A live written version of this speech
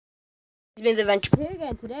It's been the Adventure here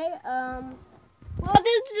again today. Well,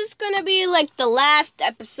 this is gonna be like the last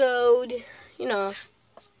episode, you know.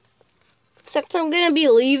 Except I'm gonna be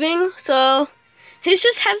leaving, so let's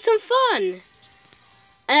just have some fun.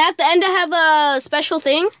 And at the end, I have a special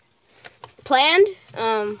thing planned.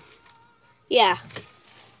 Yeah.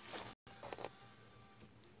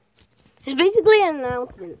 It's basically an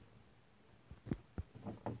announcement.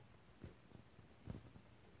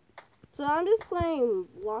 So I'm just playing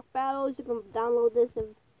block battles. You can download this if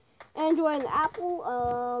Android and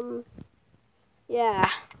Apple. Yeah.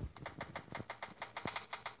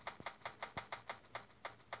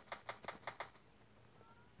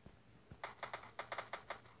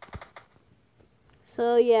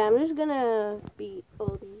 So yeah, I'm just gonna beat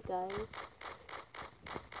all these guys.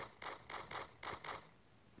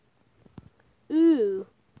 Ooh.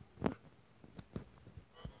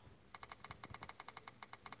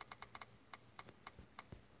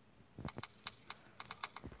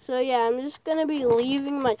 So yeah, I'm just gonna be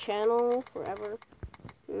leaving my channel forever.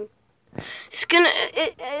 It's gonna.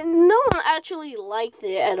 No one actually liked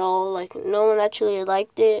it at all. Like no one actually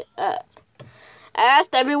liked it. I asked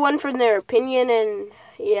everyone for their opinion, and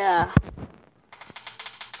yeah,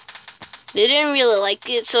 they didn't really like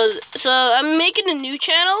it. So I'm making a new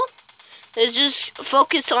channel. It's just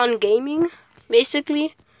focus on gaming,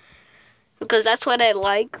 basically, because that's what I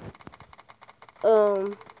like.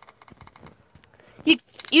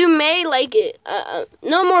 You may like it.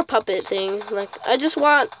 No more puppet thing. Like I just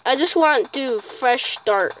want to fresh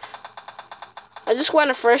start. I just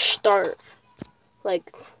want a fresh start.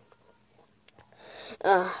 Like,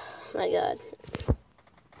 my God.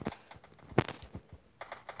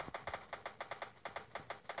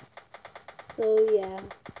 So yeah,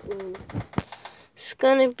 it's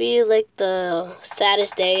gonna be like the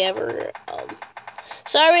saddest day ever.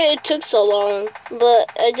 Sorry it took so long, but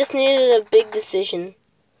I just needed a big decision.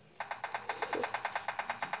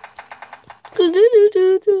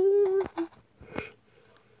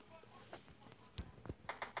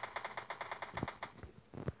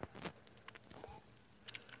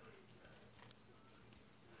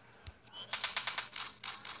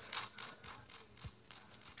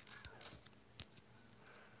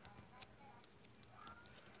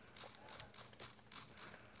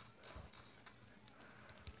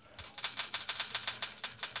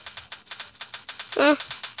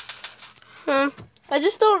 I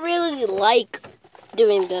just don't really like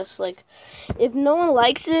doing this. Like, if no one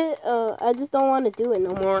likes it, I just don't want to do it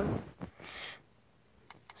no more.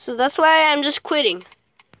 So that's why I'm just quitting.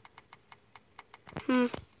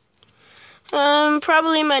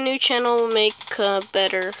 Probably my new channel will make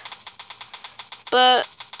better, but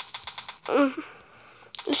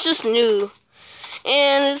it's just new,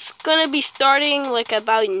 and it's gonna be starting like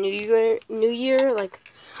about New Year. Like,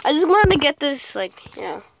 I just wanted to get this, like,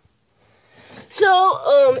 yeah.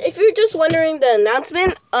 So, if you're just wondering, the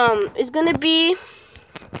announcement, I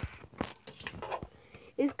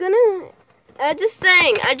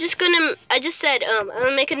just said,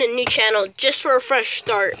 I'm making a new channel just for a fresh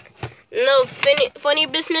start. No funny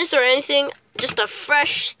business or anything, just a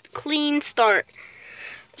fresh, clean start.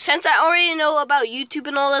 Since I already know about YouTube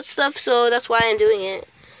and all that stuff, so that's why I'm doing it.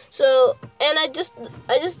 So, and I just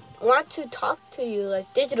want to talk to you,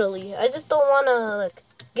 like, digitally. I just don't want to, like,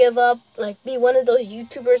 give up, like, be one of those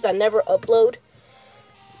YouTubers that never upload.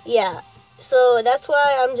 Yeah, so that's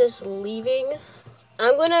why I'm just leaving.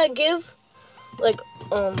 I'm gonna give, like,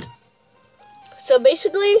 so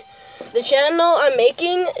basically, the channel I'm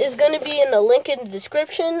making is gonna be in the link in the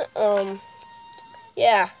description.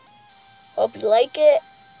 Yeah, hope you like it,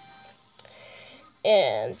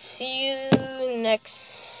 and see you in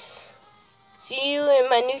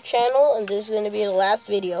my new channel, and this is gonna be the last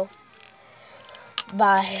video.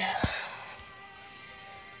 Bye.